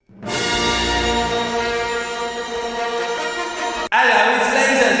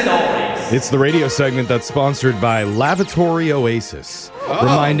It's the radio segment that's sponsored by Lavatory Oasis,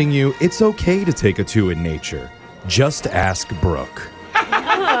 reminding you it's okay to take a 2 in nature. Just ask Brooke.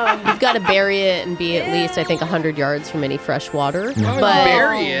 You've got to bury it and be at least, I think, 100 yards from any fresh water.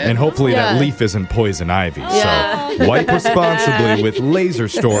 Bury it. And hopefully that leaf isn't poison ivy. Yeah. So wipe responsibly with Laser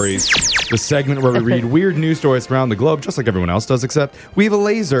Stories, the segment where we read weird news stories around the globe, just like everyone else does, except we have a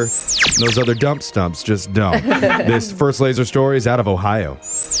laser. Those other dump stumps just don't. This first laser story is out of Ohio.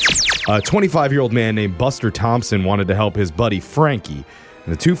 A 25-year-old man named Buster Thompson wanted to help his buddy Frankie.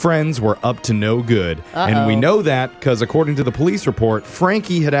 And the two friends were up to no good. And we know that because, according to the police report,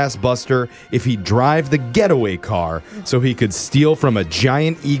 Frankie had asked Buster if he'd drive the getaway car so he could steal from a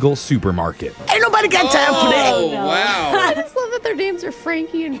Giant Eagle supermarket. Ain't nobody got time for that. Oh, wow. I just love that their names are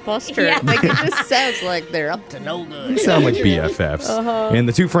Frankie and Buster. Yeah. Like, it just sounds like they're up to no good. They sound like BFFs. And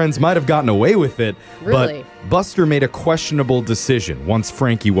the two friends might have gotten away with it, Really? but Buster made a questionable decision once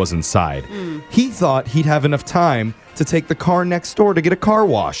Frankie was inside. He thought he'd have enough time to take the car next door to get a car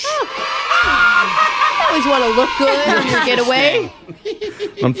wash. Always want to look good on your getaway.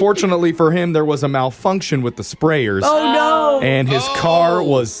 Unfortunately for him, there was a malfunction with the sprayers. Oh, no. And his car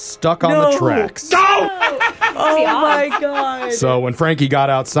was stuck on the tracks. Oh, my God. So when Frankie got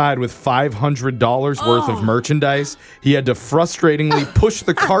outside with $500 worth of merchandise, he had to frustratingly push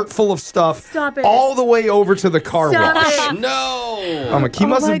the cart full of stuff Stop it. all the way over to the car Stop wash. it. No. I'm like, he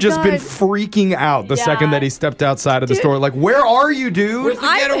must my have just been God. freaking out the Yeah. second that he stepped outside of the store. Like, where are you, dude? Where's the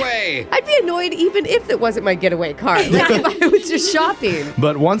getaway? I'd be annoyed even if it wasn't my getaway car. Like, if I was just shopping.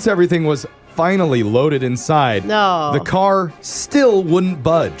 But once everything was finally loaded inside, No. the car still wouldn't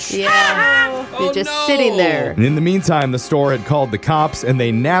budge. Yeah. Oh, You're just no. sitting there. And in the meantime, the store had called the cops and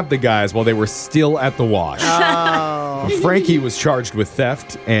they nabbed the guys while they were still at the wash. Frankie was charged with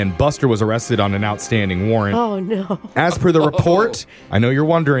theft and Buster was arrested on an outstanding warrant. Oh, no. As per the report, I know you're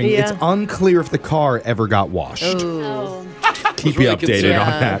wondering, Yeah. it's unclear if the car ever got washed. Oh. Keep really you updated concerned.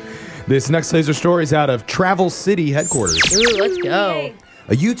 on that. This next laser story is out of Travel City headquarters. Ooh, let's go.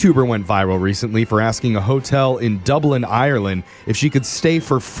 A YouTuber went viral recently for asking a hotel in Dublin, Ireland, if she could stay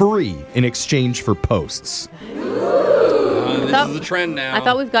for free in exchange for posts. This is the trend now. I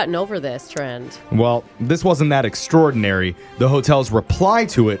thought we've gotten over this trend. Well, this wasn't that extraordinary. The hotel's reply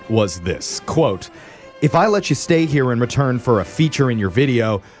to it was this, quote, "If I let you stay here in return for a feature in your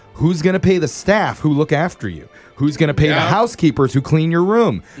video, who's going to pay the staff who look after you? Who's going to pay the Yeah. housekeepers who clean your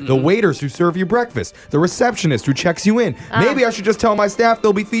room? The waiters who serve you breakfast? The receptionist who checks you in? Maybe I should just tell my staff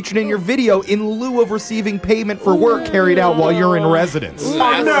they'll be featured in your video in lieu of receiving payment for work carried out while you're in residence."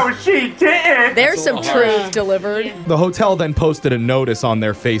 There's some truth delivered. The hotel then posted a notice on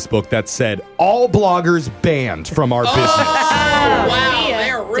their Facebook that said, "All bloggers banned from our business." Wow,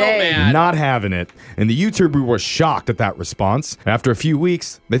 they're real Dang. mad. Not having it. And the YouTuber was shocked at that response. After a few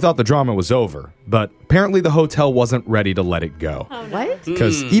weeks, they thought the drama was over. But apparently the hotel wasn't ready to let it go. What?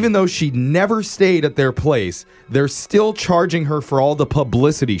 Because even though she never stayed at their place, they're still charging her for all the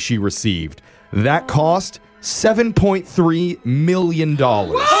publicity she received. That cost $7.3 million.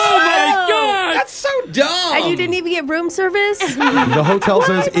 That's so dumb. And you didn't even get room service? The hotel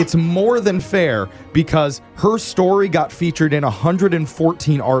says it's more than fair because her story got featured in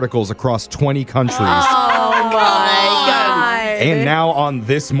 114 articles across 20 countries. Oh, my God. And now on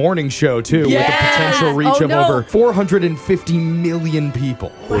this morning show, too, with a potential reach Oh, of no. over 450 million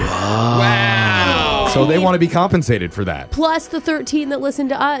people. Wow. So they want to be compensated for that. Plus the 13 that listen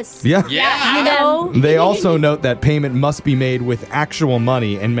to us. Yeah. Yeah. You know? They also note that payment must be made with actual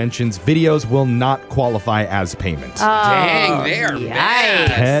money and mentions videos will not qualify as payment. Dang, they are mad.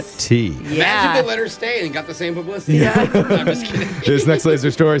 Petty. Imagine they let her stay and got the same publicity. I'm just kidding. This next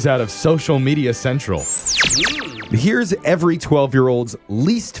laser story is out of Social Media Central. Here's every 12-year-old's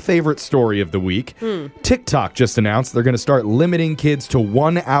least favorite story of the week. TikTok just announced they're going to start limiting kids to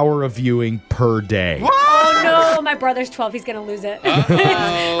 1 hour of viewing per day. Oh, no. My brother's 12. He's going to lose it.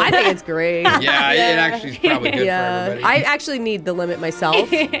 I think it's great. Yeah, it actually is probably good for everybody. I actually need the limit myself.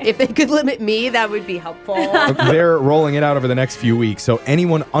 If they could limit me, that would be helpful. They're rolling it out over the next few weeks, so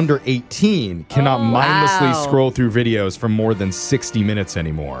anyone under 18 cannot mindlessly Wow. scroll through videos for more than 60 minutes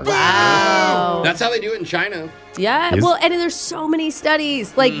anymore. Wow. That's how they do it in China. Yeah, Is- well, and there's so many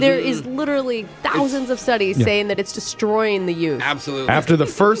studies. Like, there is literally thousands of studies saying that it's destroying the youth. Absolutely. After the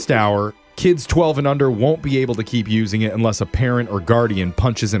first hour, Kids 12 and under won't be able to keep using it unless a parent or guardian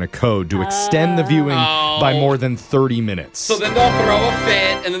punches in a code to extend the viewing by more than 30 minutes. So then they'll throw a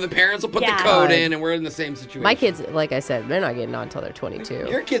fit, and then the parents will put Yeah. the code in, and we're in the same situation. My kids, like I said, they're not getting on until they're 22.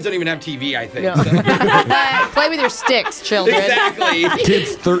 Your kids don't even have TV, I think. No. so- Play with your sticks, children. exactly.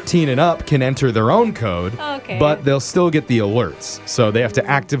 Kids 13 and up can enter their own code, Okay. but they'll still get the alerts. So they have to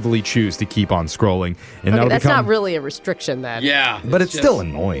actively choose to keep on scrolling. And Okay, that'll that's become, not really a restriction then. Yeah. but it's just- still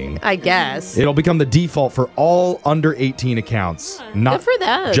annoying. I guess. It'll become the default for all under 18 accounts, not Good for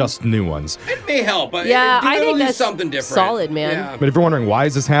them. just new ones. It may help, but Yeah, I I think do that's something different. solid, man. Yeah. But if you're wondering why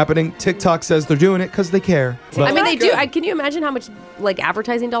is this happening, TikTok says they're doing it because they care. But, I mean, they do. good. Can you imagine how much like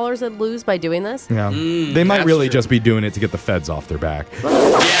advertising dollars they'd lose by doing this? yeah, they might that's really true. just be doing it to get the feds off their back.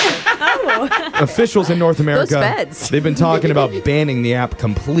 Oh. Officials in North America, feds. they've been talking about banning the app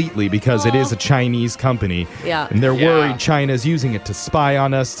completely because it is a Chinese company. Yeah. And they're Yeah. worried China's using it to spy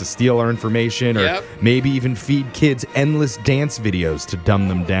on us, to steal our information, or Yep. maybe even feed kids endless dance videos to dumb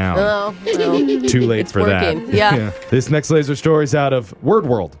them down. Oh, well. Too late It's for working. that. Yeah. This next laser story is out of Word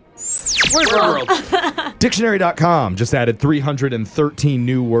World. World. Dictionary.com just added 313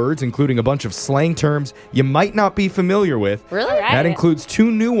 new words, including a bunch of slang terms you might not be familiar with. Really? Alright. That includes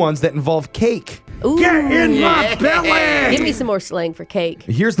 2 new ones that involve cake. Ooh. my belly! Give me some more slang for cake.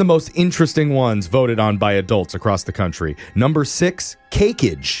 Here's the most interesting ones voted on by adults across the country. Number 6,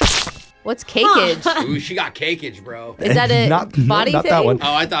 cakeage. What's cakeage? Ooh, she got cakeage, bro. Is that a Not body not thing? that one.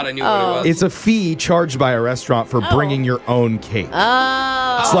 Oh, I thought I knew what it was. It's a fee charged by a restaurant for bringing your own cake.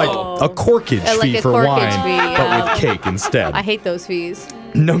 Oh. It's like a corkage Like fee a for corkage wine, fee, but yeah. with cake instead. I hate those fees.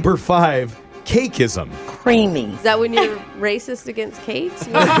 Number 5, cakeism. Is that when you're racist against cakes?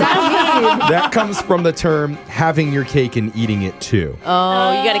 What does that mean? That comes from the term having your cake and eating it too.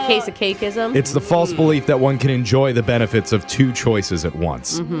 Oh, you got a case of cakeism? It's the false belief that one can enjoy the benefits of 2 choices at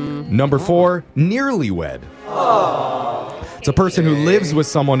once. Number 4, nearly wed. It's a person who lives with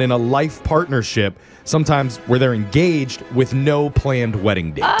someone in a life partnership, sometimes where they're engaged with no planned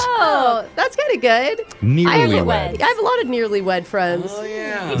wedding date. Oh, that's kind of good. Nearly I wed. have a lot of nearly wed friends. Oh,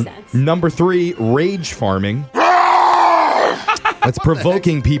 yeah. Makes sense. Number 3, rage farming. That's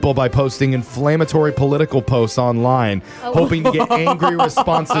provoking people by posting inflammatory political posts online, hoping to get angry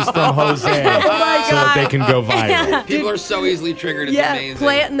responses from Jose so that they can go viral. People are so easily triggered. It's amazing.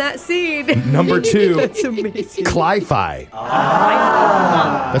 planting that seed. Number 2, That's amazing. Cli-fi.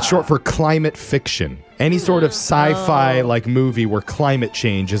 That's short for climate fiction. Any sort of sci-fi like movie where climate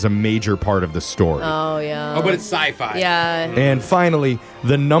change is a major part of the story. Oh, yeah. Oh, but it's sci-fi. Yeah. And finally,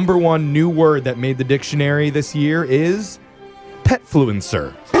 the number 1 new word that made the dictionary this year is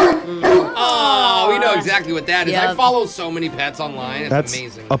petfluencer. Oh, we know exactly what that is. Yeah. I follow so many pets online. It's That's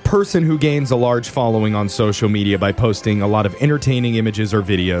amazing. a person who gains a large following on social media by posting a lot of entertaining images or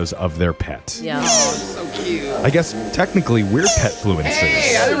videos of their pet. Yeah. So cute. I guess technically we're petfluencers.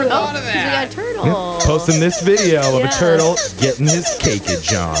 Hey, I never thought of Because we got a that. turtle. Posting this video of Yeah. a turtle getting his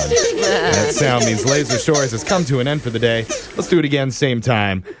cakeage on. That sound means Laser Stories has come to an end for the day. Let's do it again same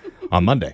time on Monday.